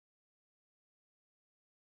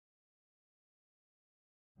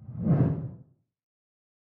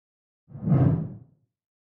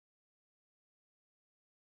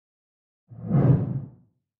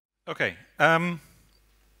Okay.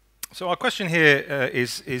 So our question here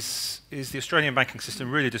is the Australian banking system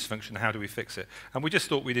really dysfunctional? How do we fix it? And we just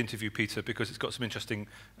thought we'd interview Peter because it's got some interesting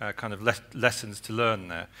kind of lessons to learn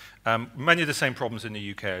there. Many of the same problems in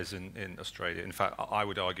the UK as in Australia. In fact, I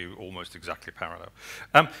would argue almost exactly parallel.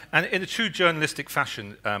 And in a true journalistic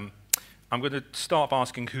fashion, I'm going to start by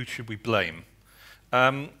asking who should we blame?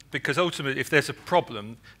 Because ultimately, if there's a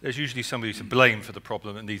problem, there's usually somebody to blame for the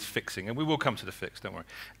problem that needs fixing, and we will come to the fix, don't worry.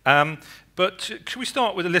 But should we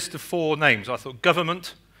start with a list of 4 names? I thought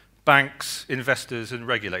government, banks, investors, and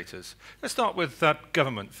regulators. Let's start with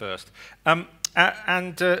government first. Dr.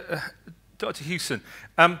 Hewson,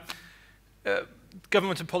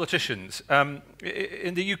 government and politicians.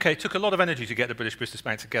 In the UK, it took a lot of energy to get the British Business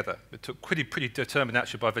Bank together. It took pretty determined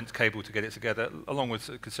action by Vince Cable to get it together, along with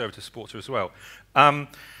a Conservative supporter as well.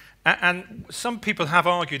 And some people have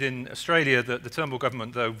argued in Australia that the Turnbull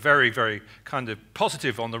government, though very, very kind of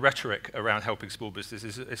positive on the rhetoric around helping small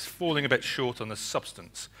businesses, is falling a bit short on the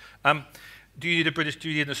substance. Do you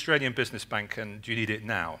need an Australian business bank, and do you need it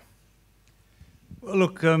now? Well,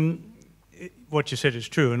 look, what you said is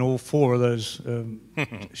true, and all 4 of those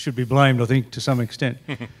should be blamed, I think, to some extent.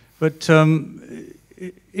 But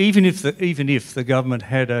even if the government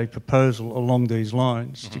had a proposal along these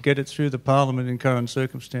lines, to get it through the Parliament in current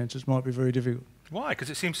circumstances might be very difficult. Why? Because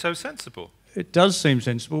it seems so sensible. It does seem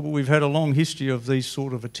sensible, but we've had a long history of these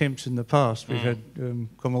sort of attempts in the past. We've had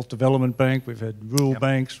Commonwealth Development Bank, we've had rural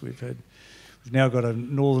banks, we've now got a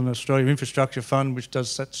Northern Australia Infrastructure Fund, which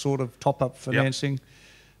does that sort of top-up financing.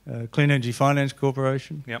 Clean Energy Finance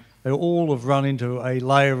Corporation. Yep. They all have run into a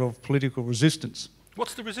layer of political resistance.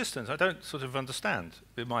 What's the resistance? I don't sort of understand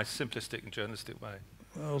in my simplistic and journalistic way.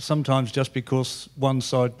 Well, sometimes just because one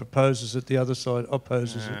side proposes it, the other side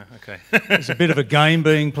opposes it. Okay. There's a bit of a game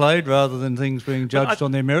being played rather than things being judged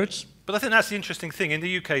on their merits. But I think that's the interesting thing. In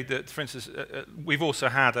the UK, that, for instance, we've also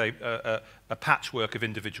had a patchwork of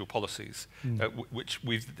individual policies, which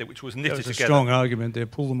was knitted together. There's a strong argument there,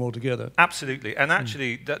 pull them all together. Absolutely. And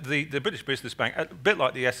actually, the British Business Bank, a bit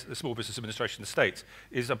like the Small Business Administration in the States,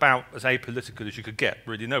 is about as apolitical as you could get.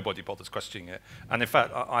 Really, nobody bothers questioning it. And in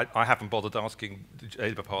fact, I haven't bothered asking the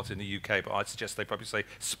Labour Party in the UK, but I'd suggest they probably say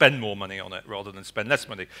spend more money on it rather than spend less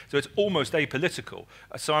money. So it's almost apolitical.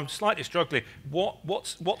 So I'm slightly struggling.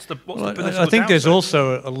 What's the I think there's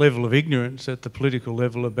also a level of ignorance at the political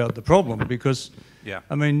level about the problem because,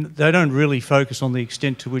 I mean, they don't really focus on the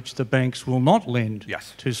extent to which the banks will not lend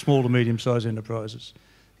to small to medium-sized enterprises.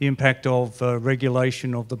 The impact of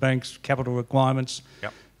regulation of the bank's capital requirements,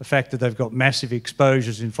 the fact that they've got massive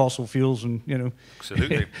exposures in fossil fuels and, you know,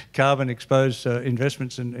 carbon-exposed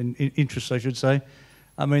investments and interests, I should say.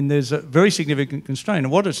 I mean, there's a very significant constraint,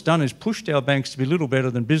 and what it's done is pushed our banks to be little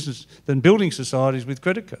better than building societies with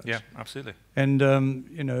credit cards. Yeah, absolutely. And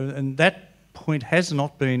you know, and that point has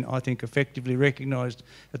not been, I think, effectively recognised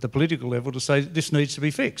at the political level to say this needs to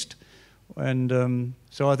be fixed. And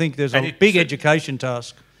so I think there's a big education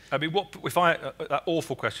task. I mean, that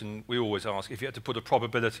awful question we always ask, if you had to put a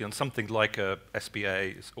probability on something like a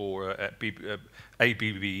SBA or a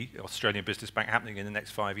ABB, Australian Business Bank, happening in the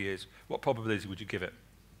next 5 years, what probability would you give it?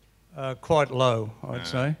 Quite low, I'd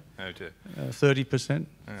say. Oh dear. 30%,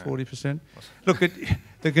 40%. Look,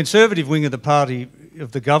 the Conservative wing of the party,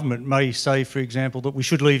 of the government, may say, for example, that we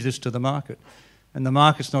should leave this to the market. And the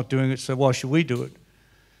market's not doing it, so why should we do it?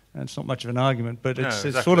 And it's not much of an argument, but it's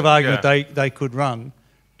the sort of argument they could run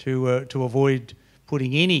to avoid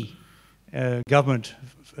putting any government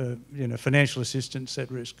financial assistance at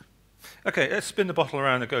risk. Okay, let's spin the bottle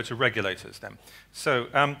around and go to regulators then. So,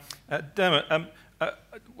 Dermot,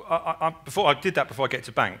 before I get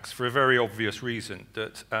to banks, for a very obvious reason,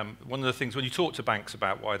 that one of the things, when you talk to banks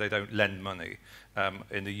about why they don't lend money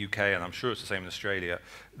in the UK, and I'm sure it's the same in Australia,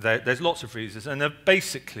 there's lots of reasons, and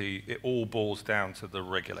basically it all boils down to the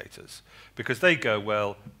regulators. Because they go,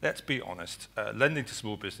 well, let's be honest, lending to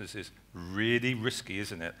small business is really risky,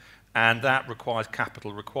 isn't it? And that requires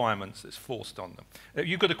capital requirements that's forced on them.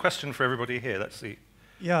 You've got a question for everybody here, let's see.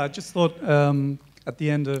 Yeah, I just thought at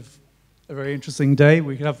the end of a very interesting day,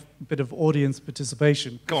 we could have a bit of audience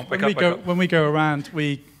participation. Come on, when we go around,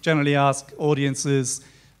 we generally ask audiences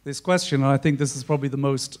this question, and I think this is probably the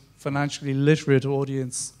most financially literate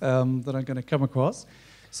audience that I'm going to come across.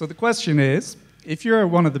 So the question is, if you're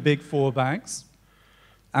one of the big 4 banks,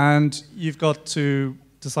 and you've got to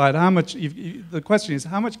decide how much, the question is,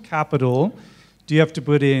 how much capital do you have to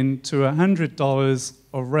put in to $100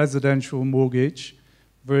 of residential mortgage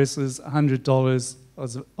versus $100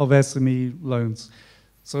 of SME loans?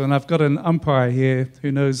 So, and I've got an umpire here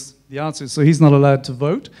who knows the answer, so he's not allowed to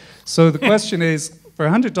vote. So the question is, for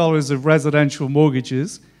 $100 of residential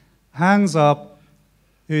mortgages, Hands up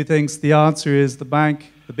who thinks the answer is the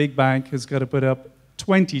bank, the big bank, has got to put up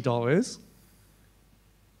 $20.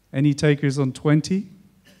 Any takers on 20?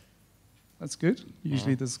 That's good.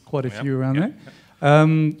 Usually there's quite a few around there.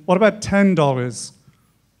 What about $10?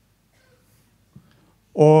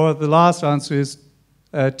 Or the last answer is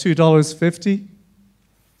 $2.50.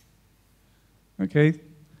 Okay.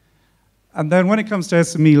 And then when it comes to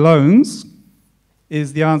SME loans,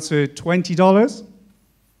 is the answer $20?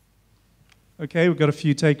 Okay, we've got a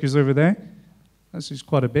few takers over there. That's just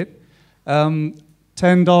quite a bit.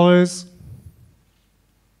 $10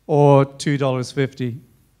 or $2.50?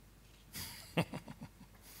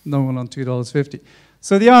 No one on $2.50.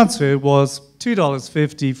 So the answer was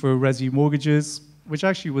 $2.50 for resi mortgages, which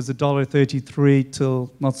actually was $1.33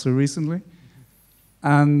 till not so recently.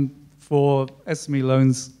 And for SME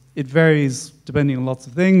loans, it varies depending on lots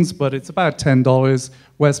of things, but it's about $10.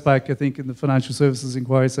 Westpac, I think, in the Financial Services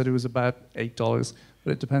Inquiry said it was about $8,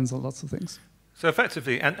 but it depends on lots of things. So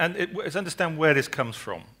effectively, let's understand where this comes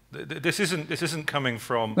from. This isn't coming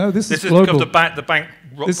from. No, this is global. The bank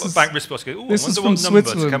risk boss. I wonder what number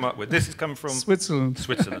to come up with. This is coming from Switzerland.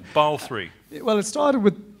 Basel III. Well, it started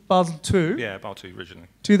with Basel II. Yeah, Basel II originally.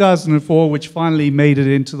 2004, which finally made it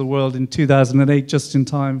into the world in 2008, just in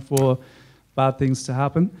time for bad things to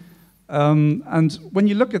happen. And when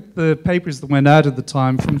you look at the papers that went out at the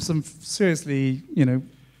time from some seriously,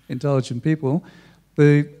 intelligent people,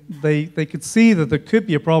 they could see that there could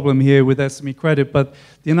be a problem here with SME credit, but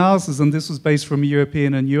the analysis, and this was based from a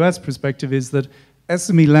European and US perspective, is that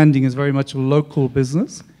SME lending is very much a local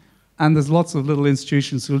business, and there's lots of little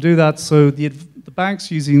institutions who will do that. So the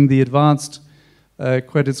banks using the advanced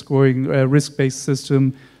credit scoring risk-based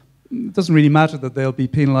system, it doesn't really matter that they'll be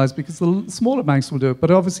penalized because the smaller banks will do it. But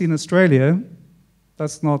obviously in Australia,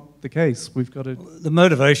 that's not the case. We've got to... The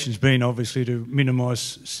motivation's been obviously to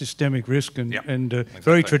minimise systemic risk and exactly.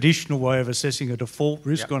 Very traditional way of assessing a default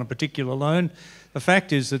risk on a particular loan. The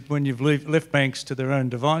fact is that when you've left banks to their own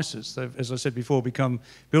devices, they've, as I said before, become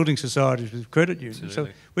building societies with credit unions.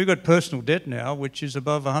 Absolutely. So we've got personal debt now, which is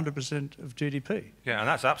above 100% of GDP. Yeah, and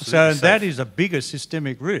that's absolutely so that is a bigger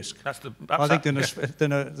systemic risk, I think,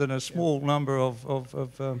 than a small number of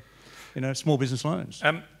small business loans.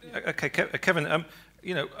 Okay, Kevin.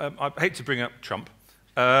 I hate to bring up Trump,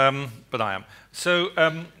 but I am. So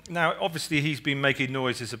now, obviously, he's been making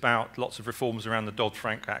noises about lots of reforms around the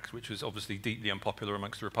Dodd-Frank Act, which was obviously deeply unpopular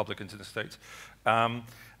amongst the Republicans in the States.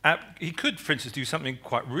 He could, for instance, do something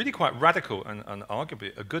really quite radical and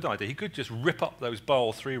arguably a good idea. He could just rip up those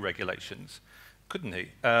Basel III regulations, couldn't he?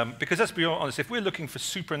 Because let's be honest, if we're looking for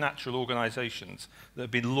supernatural organisations that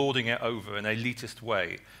have been lording it over in an elitist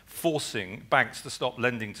way, forcing banks to stop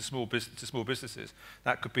lending to small businesses,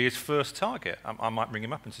 that could be his first target. I might ring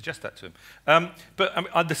him up and suggest that to him.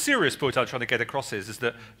 But the serious point I'm trying to get across is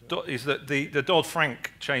that the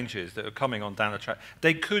Dodd-Frank changes that are coming on down the track,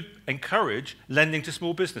 they could encourage lending to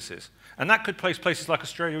small businesses. And that could place places like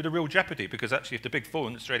Australia with a real jeopardy, because actually if the big four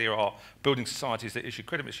in Australia are building societies that issue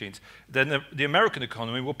credit machines, then the American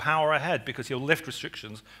economy will power ahead because he'll lift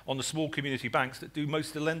restrictions on the small community banks that do most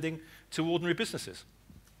of the lending to ordinary businesses.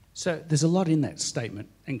 So there's a lot in that statement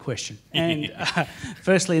and question. And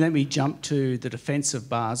firstly, let me jump to the defence of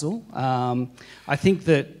Basel. I think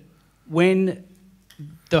that when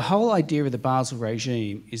the whole idea of the Basel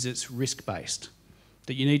regime is it's risk-based,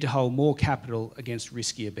 that you need to hold more capital against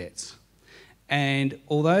riskier bets. And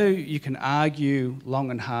although you can argue long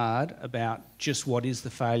and hard about just what is the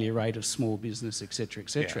failure rate of small business, et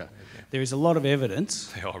cetera, there is a lot of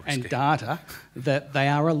evidence and data that they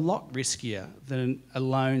are a lot riskier than a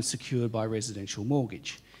loan secured by residential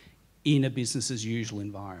mortgage in a business as usual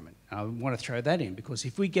environment. And I want to throw that in because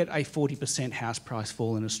if we get a 40% house price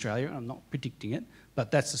fall in Australia, and I'm not predicting it, but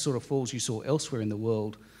that's the sort of falls you saw elsewhere in the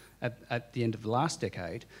world at the end of the last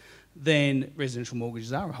decade, then residential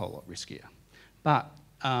mortgages are a whole lot riskier. But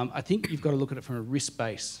I think you've got to look at it from a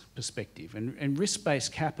risk-based perspective, and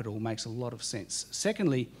risk-based capital makes a lot of sense.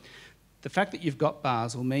 Secondly, the fact that you've got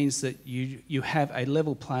Basel means that you have a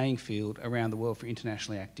level playing field around the world for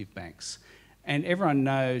internationally active banks. And everyone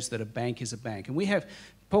knows that a bank is a bank. And we have,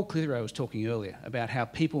 Paul Clitheroe was talking earlier about how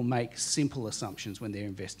people make simple assumptions when they're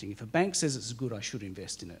investing. If a bank says it's good, I should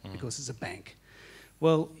invest in it because it's a bank.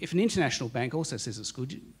 Well, if an international bank also says it's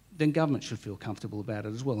good, then government should feel comfortable about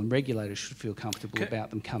it as well, and regulators should feel comfortable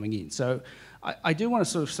about them coming in. So I do want to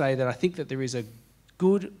sort of say that I think that there is a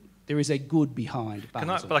good behind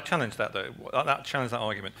Basel. But I challenge that though. I challenge that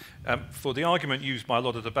argument. For the argument used by a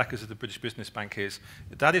lot of the backers of the British Business Bank is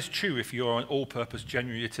that is true if you're an all-purpose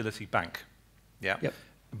general utility bank. Yeah. Yep.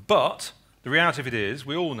 But The reality of it is,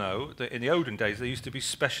 we all know that in the olden days, there used to be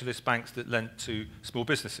specialist banks that lent to small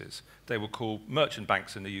businesses. They were called merchant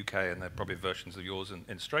banks in the UK, and they're probably versions of yours in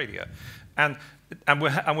Australia. And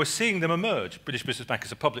we're seeing them emerge. British Business Bank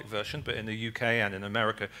is a public version, but in the UK and in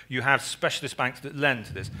America, you have specialist banks that lend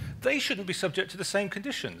to this. They shouldn't be subject to the same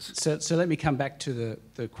conditions. So let me come back to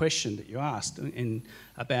the question that you asked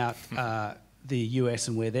about the US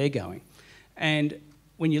and where they're going. And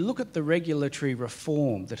when you look at the regulatory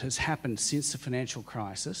reform that has happened since the financial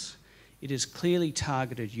crisis, it has clearly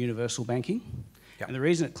targeted universal banking. Yep. And the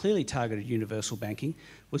reason it clearly targeted universal banking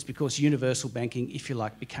was because universal banking, if you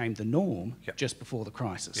like, became the norm just before the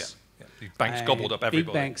crisis. Yeah. The banks gobbled up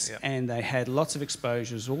everybody. Big banks, and they had lots of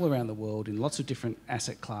exposures all around the world in lots of different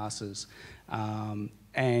asset classes.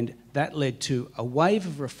 And that led to a wave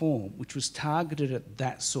of reform which was targeted at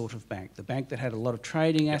that sort of bank. The bank that had a lot of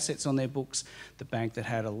trading assets on their books, the bank that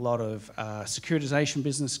had a lot of securitization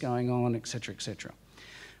business going on, et cetera, et cetera.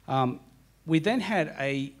 We then had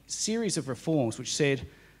a series of reforms which said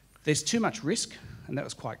there's too much risk, and that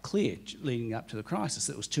was quite clear leading up to the crisis,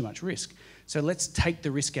 that there was too much risk. So let's take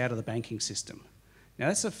the risk out of the banking system. Now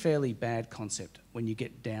that's a fairly bad concept when you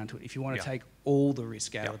get down to it. If you want to take all the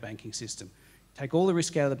risk out of the banking system, take all the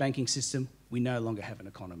risk out of the banking system, we no longer have an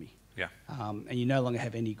economy. Yeah. And you no longer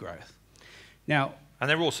have any growth. Now, and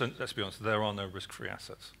there also, let's be honest, there are no risk-free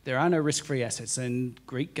assets. There are no risk-free assets, and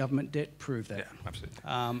Greek government debt proved that. Yeah,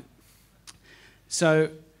 absolutely. So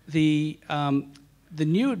the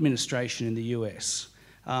new administration in the US,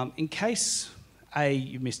 in case,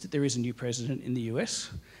 you missed it, there is a new president in the US,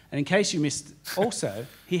 and in case you missed also,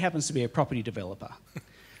 he happens to be a property developer.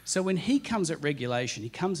 So when he comes at regulation, he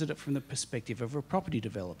comes at it from the perspective of a property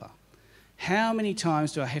developer. How many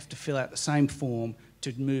times do I have to fill out the same form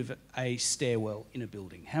to move a stairwell in a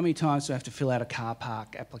building? How many times do I have to fill out a car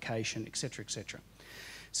park application, et cetera, et cetera?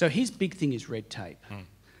 So his big thing is red tape.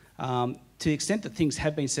 To the extent that things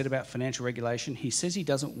have been said about financial regulation, he says he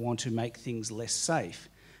doesn't want to make things less safe,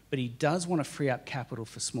 but he does want to free up capital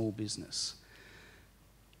for small business.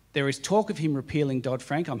 There is talk of him repealing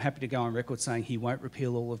Dodd-Frank. I'm happy to go on record saying he won't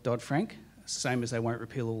repeal all of Dodd-Frank, same as they won't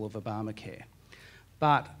repeal all of Obamacare.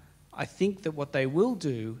 But I think that what they will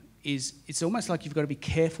do is, it's almost like you've got to be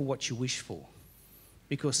careful what you wish for,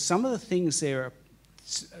 because some of the things they're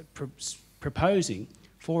proposing,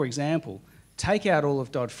 for example, take out all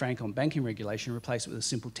of Dodd-Frank on banking regulation and replace it with a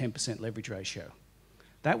simple 10% leverage ratio.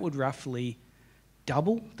 That would roughly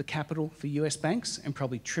double the capital for US banks and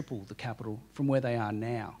probably triple the capital from where they are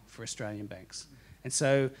now for Australian banks. And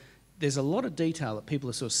so there's a lot of detail that people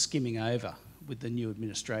are sort of skimming over with the new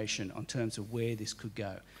administration on terms of where this could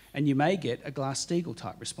go. And you may get a Glass-Steagall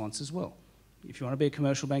type response as well. If you want to be a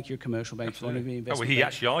commercial bank, you're a commercial bank. Absolutely. If you want to be an investment he bank,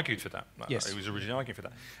 actually argued for that. Yes. He was originally arguing for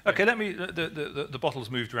that. Okay, let me, the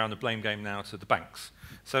bottle's moved around the blame game now to the banks.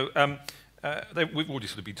 So we've already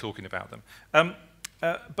sort of been talking about them.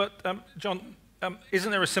 John,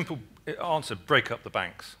 isn't there a simple answer, break up the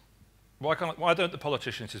banks? Why don't the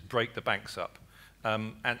politicians just break the banks up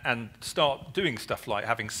and start doing stuff like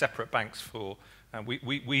having separate banks for,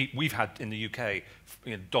 we've had in the UK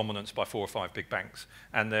dominance by 4 or 5 big banks,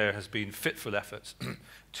 and there has been fitful efforts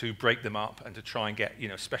to break them up and to try and get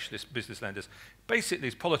specialist business lenders. Basically,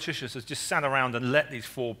 these politicians have just sat around and let these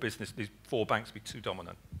 4 banks be too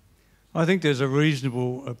dominant. I think there's a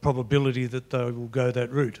reasonable probability that they will go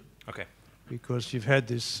that route. Okay. Because you've had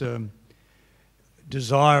this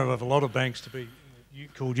desire of a lot of banks to be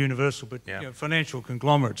called universal, but financial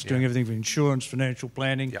conglomerates doing everything from insurance, financial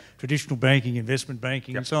planning, traditional banking, investment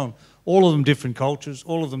banking, and so on. All of them different cultures,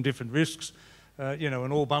 all of them different risks,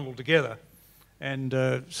 and all bundled together. And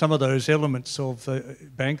some of those elements of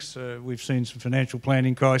banks, we've seen some financial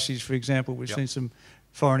planning crises, for example. We've seen some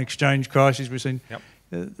foreign exchange crises. We've seen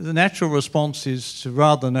the natural response is to,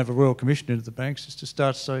 rather than have a royal commission into the banks, is to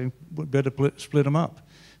start saying we better split them up.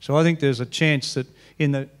 So I think there's a chance that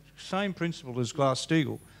in the same principle as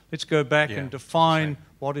Glass-Steagall, let's go back and define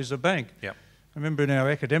what is a bank. I remember in our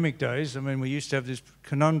academic days, I mean, we used to have this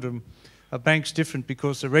conundrum: are banks different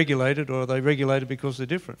because they're regulated, or are they regulated because they're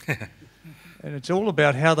different? And it's all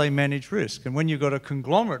about how they manage risk. And when you've got a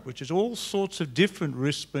conglomerate, which is all sorts of different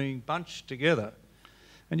risks being bunched together,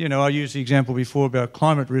 and I used the example before about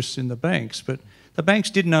climate risks in the banks, but the banks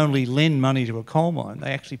didn't only lend money to a coal mine,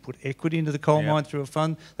 they actually put equity into the coal mine through a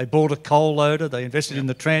fund. They bought a coal loader, they invested in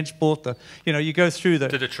the transport, you go through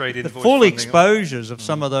the full exposures of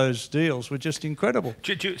some of those deals were just incredible.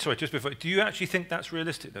 Sorry, just before, do you actually think that's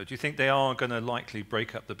realistic though? Do you think they are going to likely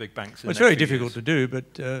break up the big banks in the Well, it's next very few difficult years? to do,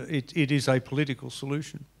 but it is a political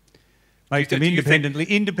solution. Make them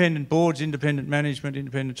independent boards, independent management,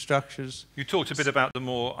 independent structures. You talked a bit about the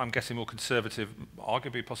more, I'm guessing, more conservative,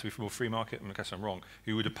 arguably possibly more free market, I guess I'm wrong,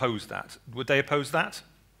 who would oppose that. Would they oppose that?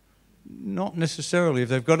 Not necessarily, if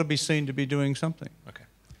they've got to be seen to be doing something. Okay.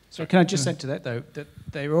 So can I just add to that, though, that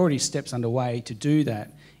there are already steps underway to do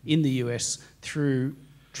that in the US through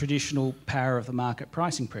traditional power of the market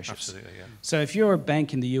pricing pressures. Absolutely, yeah. So if you're a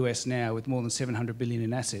bank in the US now with more than 700 billion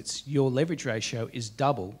in assets, your leverage ratio is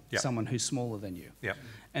double someone who's smaller than you. Yeah.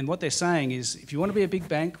 And what they're saying is, if you want to be a big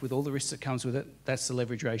bank with all the risks that comes with it, that's the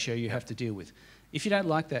leverage ratio you have to deal with. If you don't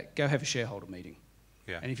like that, go have a shareholder meeting.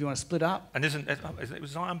 Yeah. And if you want to split up... And isn't it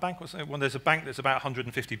was Zion Bank or something? When there's a bank that's about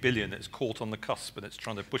 150 billion that's caught on the cusp and it's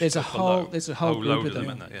trying to push it below. There's a whole group of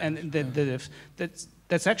them. And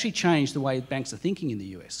that's actually changed the way banks are thinking in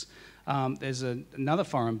the US. There's another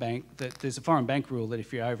foreign bank, there's a foreign bank rule that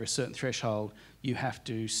if you're over a certain threshold, you have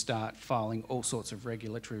to start filing all sorts of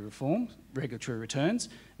regulatory returns,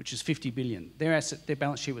 which is 50 billion. Their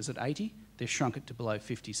balance sheet was at 80. They've shrunk it to below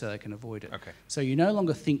 50 so they can avoid it. Okay. So you no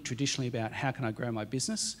longer think traditionally about how can I grow my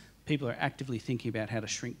business. People are actively thinking about how to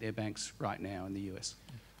shrink their banks right now in the US.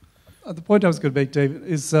 The point I was going to make, David,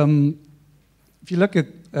 is if you look at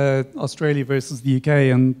Australia versus the UK,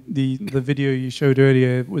 and the video you showed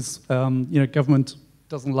earlier was, government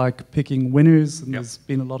doesn't like picking winners, and there's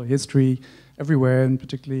been a lot of history everywhere, and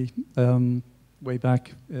particularly way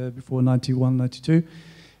back before 91, 92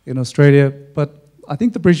 in Australia. But I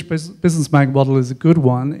think the British Business Bank model is a good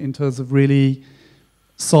one in terms of really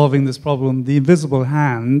solving this problem. The invisible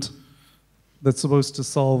hand that's supposed to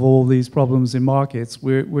solve all these problems in markets,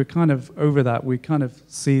 we're kind of over that. We kind of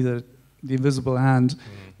see that the invisible hand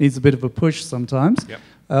needs a bit of a push sometimes. Yep.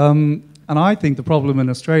 And I think the problem in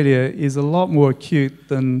Australia is a lot more acute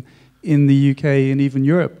than in the UK and even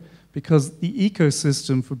Europe, because the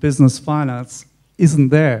ecosystem for business finance isn't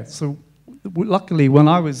there. So luckily, when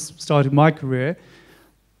I was starting my career,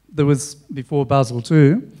 there was, before Basel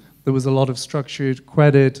II, there was a lot of structured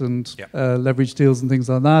credit and leverage deals and things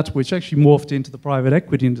like that, which actually morphed into the private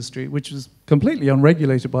equity industry, which was completely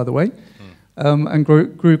unregulated, by the way, and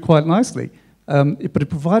grew quite nicely. But it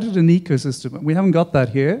provided an ecosystem, and we haven't got that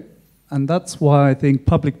here, and that's why I think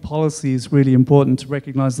public policy is really important to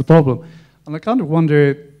recognize the problem. And I kind of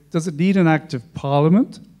wonder, does it need an act of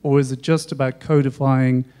parliament, or is it just about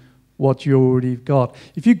codifying what you already got?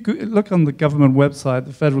 If you look on the government website,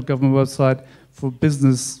 the federal government website, for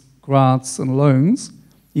business grants and loans,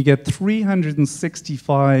 you get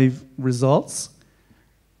 365 results,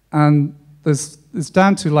 and it's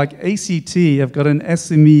down to like ACT. I've got an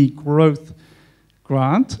SME growth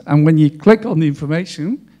grant, and when you click on the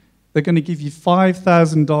information, they're going to give you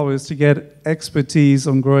 $5,000 to get expertise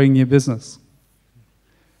on growing your business.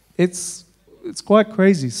 It's quite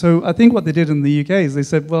crazy. So I think what they did in the UK is they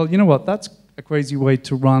said, well, you know what, that's a crazy way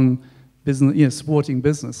to run business, supporting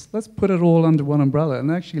business. Let's put it all under one umbrella, and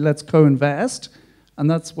actually let's co-invest. And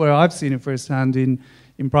that's where I've seen it firsthand in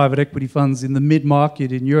private equity funds in the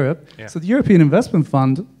mid-market in Europe. Yeah. So the European Investment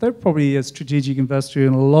Fund, they're probably a strategic investor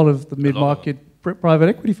in a lot of the mid-market private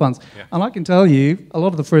equity funds. Yeah. And I can tell you, a lot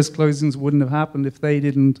of the first closings wouldn't have happened if they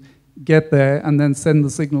didn't get there and then send the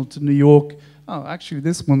signal to New York, oh, actually,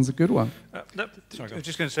 this one's a good one. Sorry, I was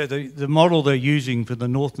just going to say, the model they're using for the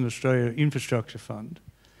Northern Australia Infrastructure Fund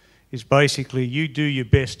is basically you do your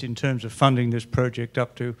best in terms of funding this project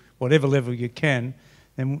up to whatever level you can,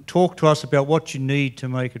 and talk to us about what you need to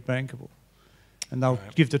make it bankable. And they'll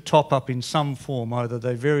give the top up in some form. Either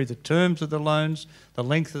they vary the terms of the loans, the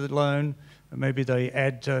length of the loan, or maybe they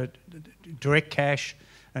add direct cash,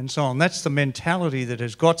 and so on. That's the mentality that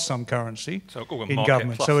has got some currency in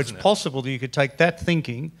government. Plus, so it's possible that you could take that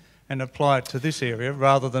thinking and apply it to this area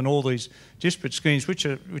rather than all these disparate schemes, which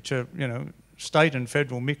are state and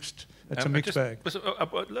federal mixed. It's a mixed bag.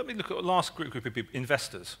 Let me look at the last group of people,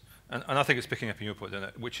 investors. And I think it's picking up in your point,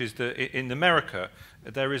 which is that in America,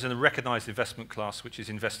 there is a recognized investment class which is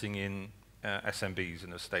investing in SMBs in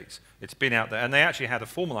the States. It's been out there, and they actually had a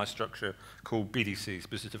formalized structure called BDCs,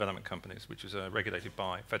 Business Development Companies, which was regulated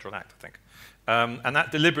by Federal Act, I think. And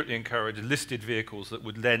that deliberately encouraged listed vehicles that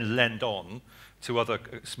would then lend on to other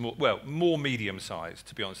small, well, more medium-sized,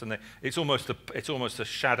 to be honest. And it's almost a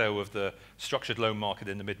shadow of the structured loan market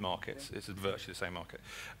in the mid-markets. It's virtually the same market.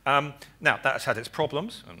 Now, that's had its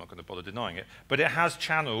problems. I'm not going to bother denying it. But it has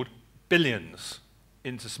channeled billions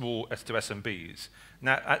into small to SMBs.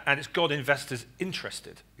 Now, and it's got investors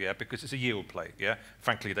interested, because it's a yield play,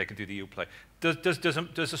 Frankly, they can do the yield play.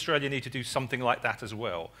 Does Australia need to do something like that as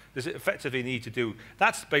well? Does it effectively need to do,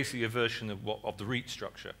 that's basically a version of the REIT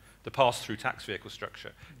structure, the pass-through tax vehicle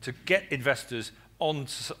structure, to get investors on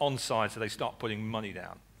side so they start putting money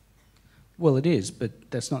down? Well, it is, but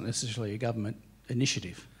that's not necessarily a government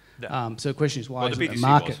initiative. No. So the question is, why isn't the BDC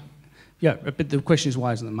market... was. Yeah, but the question is,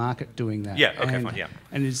 why isn't the market doing that? Yeah, okay, fine, yeah.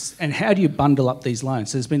 And how do you bundle up these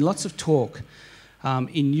loans? So there's been lots of talk.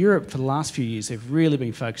 In Europe, for the last few years, they've really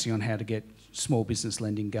been focusing on how to get small business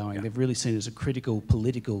lending going. Yeah. They've really seen it as a critical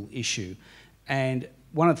political issue. And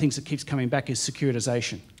one of the things that keeps coming back is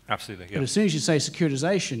securitisation. Absolutely, yeah. But as soon as you say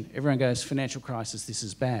securitisation, everyone goes, financial crisis, this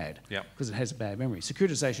is bad. Yeah. Because it has a bad memory.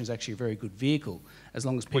 Securitisation is actually a very good vehicle, as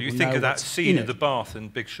long as people know Well, you think of that scene of the bath in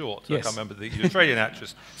Big Short. Yes. I can't remember the Australian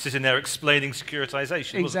actress sitting there explaining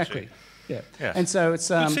securitisation, exactly. wasn't she? Yeah. Yes. And so it's...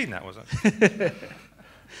 Good scene that, wasn't it?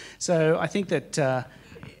 So I think that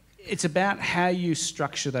it's about how you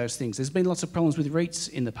structure those things. There's been lots of problems with REITs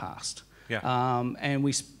in the past. Yeah. And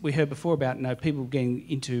we heard before about people getting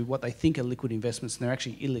into what they think are liquid investments and they're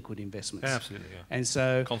actually illiquid investments. Yeah, absolutely, yeah. And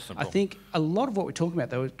so I think a lot of what we're talking about,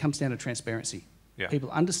 though, it comes down to transparency. Yeah. People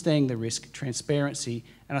understanding the risk, transparency,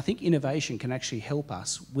 and I think innovation can actually help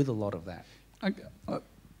us with a lot of that.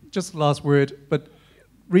 Just the last word, but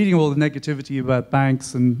reading all the negativity about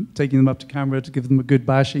banks and taking them up to camera to give them a good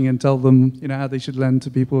bashing and tell them, how they should lend to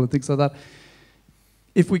people and things like that.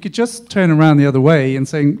 If we could just turn around the other way and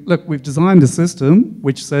saying, look, we've designed a system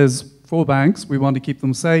which says for banks, we want to keep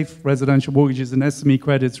them safe, residential mortgages and SME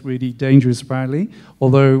credits really dangerous apparently,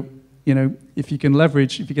 although, if you can have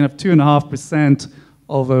 2.5%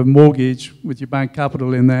 of a mortgage with your bank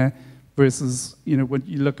capital in there versus, when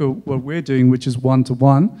you look at what we're doing, which is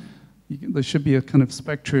 1-to-1, there should be a kind of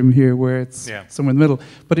spectrum here where it's somewhere in the middle.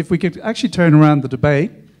 But if we could actually turn around the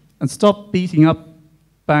debate and stop beating up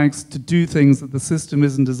banks to do things that the system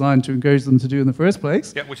isn't designed to encourage them to do in the first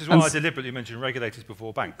place. Yeah, which is why I deliberately mentioned regulators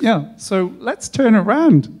before banks. Yeah, so let's turn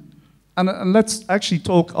around and let's actually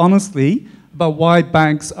talk honestly about why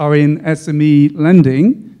banks are in SME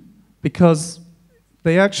lending, because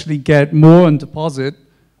they actually get more on deposit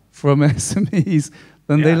from SMEs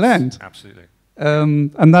than they lend. Absolutely.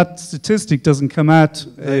 And that statistic doesn't come out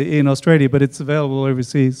in Australia, but it's available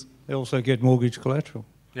overseas. They also get mortgage collateral.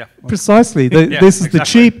 Yeah. Precisely. This is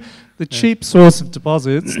the cheap source of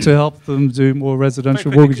deposits to help them do more residential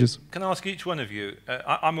mortgages. Can I ask each one of you?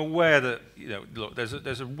 I'm aware that look,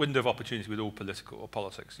 there's a window of opportunity with all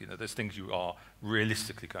politics. There's things you are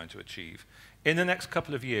realistically going to achieve. In the next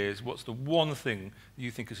couple of years, what's the one thing you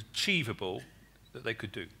think is achievable that they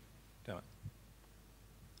could do?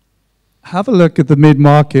 Have a look at the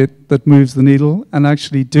mid-market that moves the needle and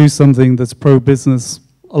actually do something that's pro-business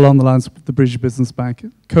along the lines of the British Business Bank.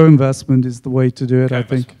 Co-investment is the way to do it, I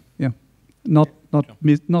think. Yeah, not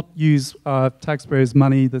use taxpayers'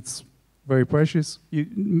 money that's very precious.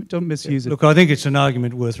 You don't misuse it. Look, I think it's an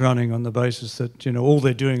argument worth running on the basis that all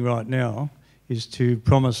they're doing right now is to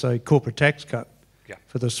promise a corporate tax cut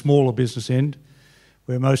for the smaller business end,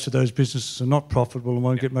 where most of those businesses are not profitable and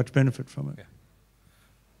won't get much benefit from it. Yeah.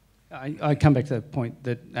 I come back to that point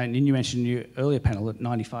that, and you mentioned in your earlier panel that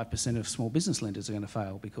 95% of small business lenders are going to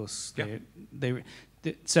fail because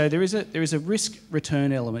so there is a risk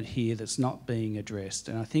return element here that's not being addressed,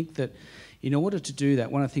 and I think that in order to do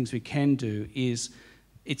that, one of the things we can do is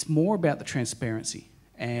it's more about the transparency,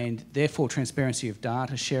 and therefore transparency of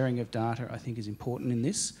data, sharing of data, I think is important in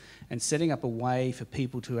this, and setting up a way for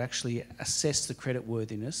people to actually assess the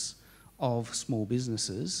creditworthiness of small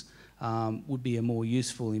businesses. Would be a more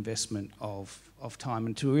useful investment of time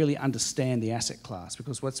and to really understand the asset class,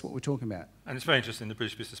 because that's what we're talking about. And it's very interesting, the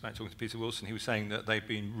British Business Bank, talking to Peter Wilson, he was saying that they've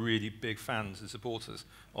been really big fans and supporters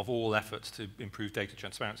of all efforts to improve data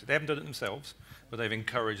transparency. They haven't done it themselves, but they've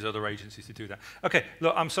encouraged other agencies to do that. Okay,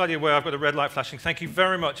 look, I'm slightly aware I've got a red light flashing. Thank you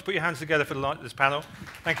very much. Put your hands together for this panel.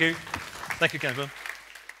 Thank you. Thank you, gentlemen.